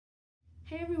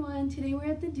Hey everyone, today we're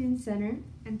at the Dune Center.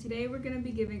 And today we're going to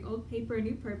be giving old paper a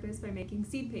new purpose by making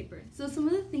seed paper. So some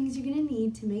of the things you're going to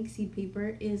need to make seed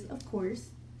paper is, of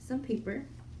course, some paper.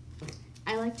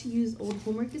 I like to use old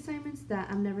homework assignments that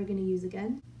I'm never going to use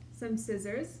again. Some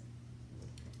scissors,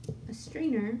 a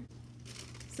strainer,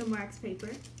 some wax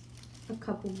paper, a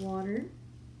cup of water,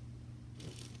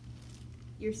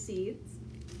 your seeds,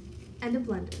 and a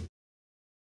blender.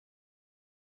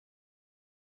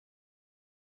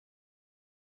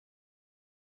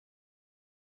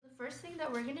 The first thing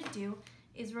that we're going to do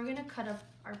is we're going to cut up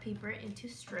our paper into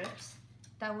strips.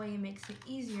 That way it makes it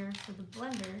easier for the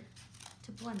blender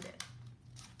to blend it.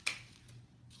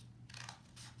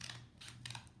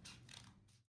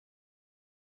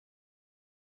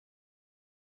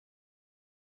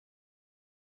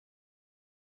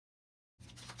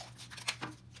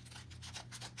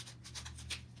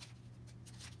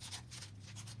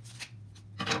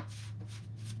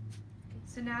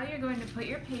 So now you're going to put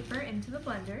your paper into the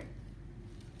blender.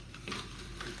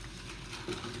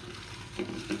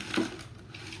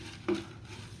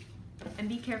 And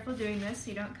be careful doing this so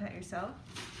you don't cut yourself.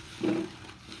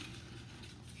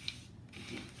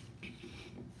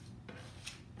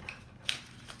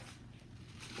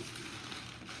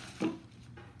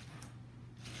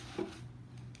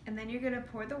 And then you're going to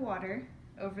pour the water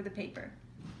over the paper.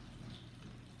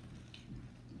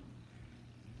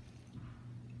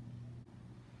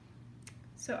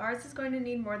 So ours is going to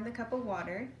need more than a cup of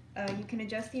water. You can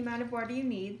adjust the amount of water you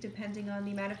need depending on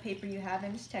the amount of paper you have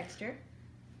and its texture.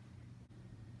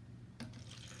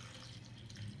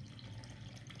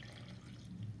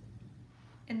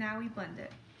 And now we blend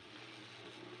it.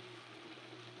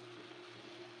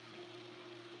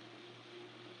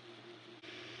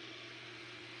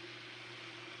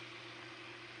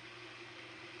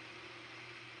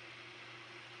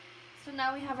 So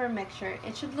now we have our mixture.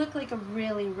 It should look like a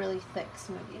really thick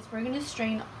smoothie. So we're going to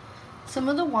strain some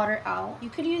of the water out. You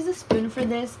could use a spoon for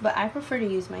this, but I prefer to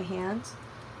use my hands.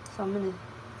 So I'm going to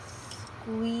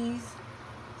squeeze.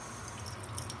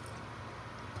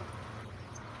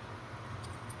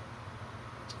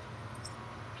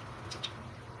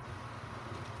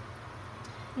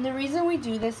 And the reason we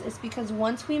do this is because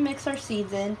once we mix our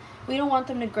seeds in, we don't want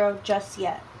them to grow just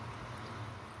yet.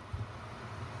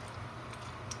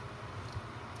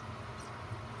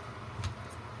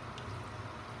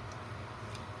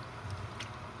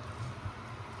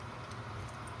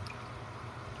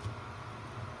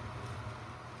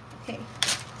 Okay,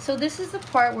 so this is the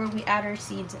part where we add our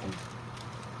seeds in.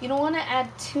 You don't want to add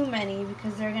too many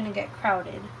because they're going to get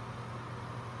crowded.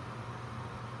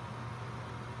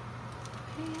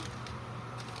 Okay.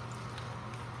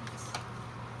 Let's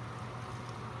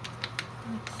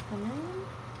mix them in.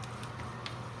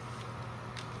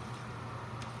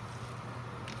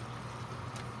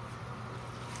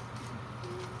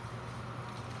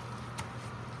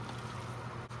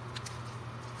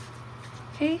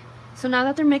 Okay. So now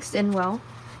that they're mixed in well,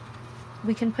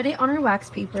 we can put it on our wax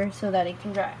paper so that it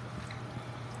can dry.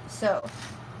 So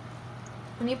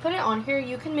when you put it on here,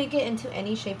 you can make it into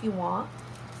any shape you want.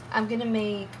 I'm gonna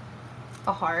make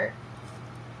a heart.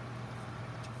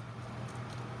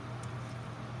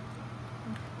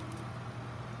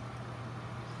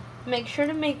 Make sure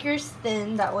to make yours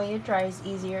thin, that way it dries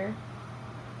easier.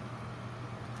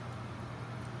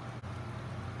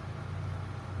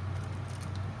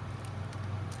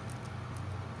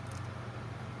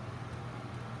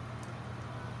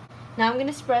 Now I'm going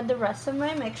to spread the rest of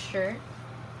my mixture,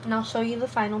 and I'll show you the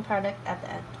final product at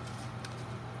the end.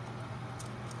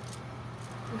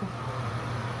 Okay.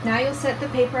 Now you'll set the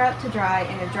paper out to dry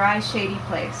in a dry, shady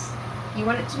place. You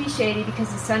want it to be shady because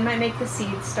the sun might make the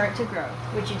seeds start to grow,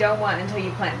 which you don't want until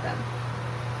you plant them.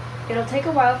 It'll take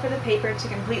a while for the paper to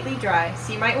completely dry,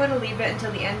 so you might want to leave it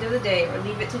until the end of the day or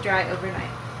leave it to dry overnight.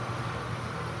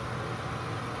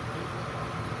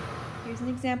 Here's an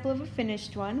example of a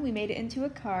finished one. We made it into a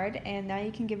card, and now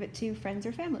you can give it to friends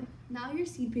or family. Now your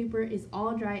seed paper is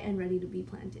all dry and ready to be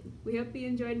planted. We hope you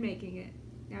enjoyed making it.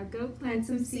 Now go plant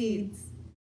some seeds.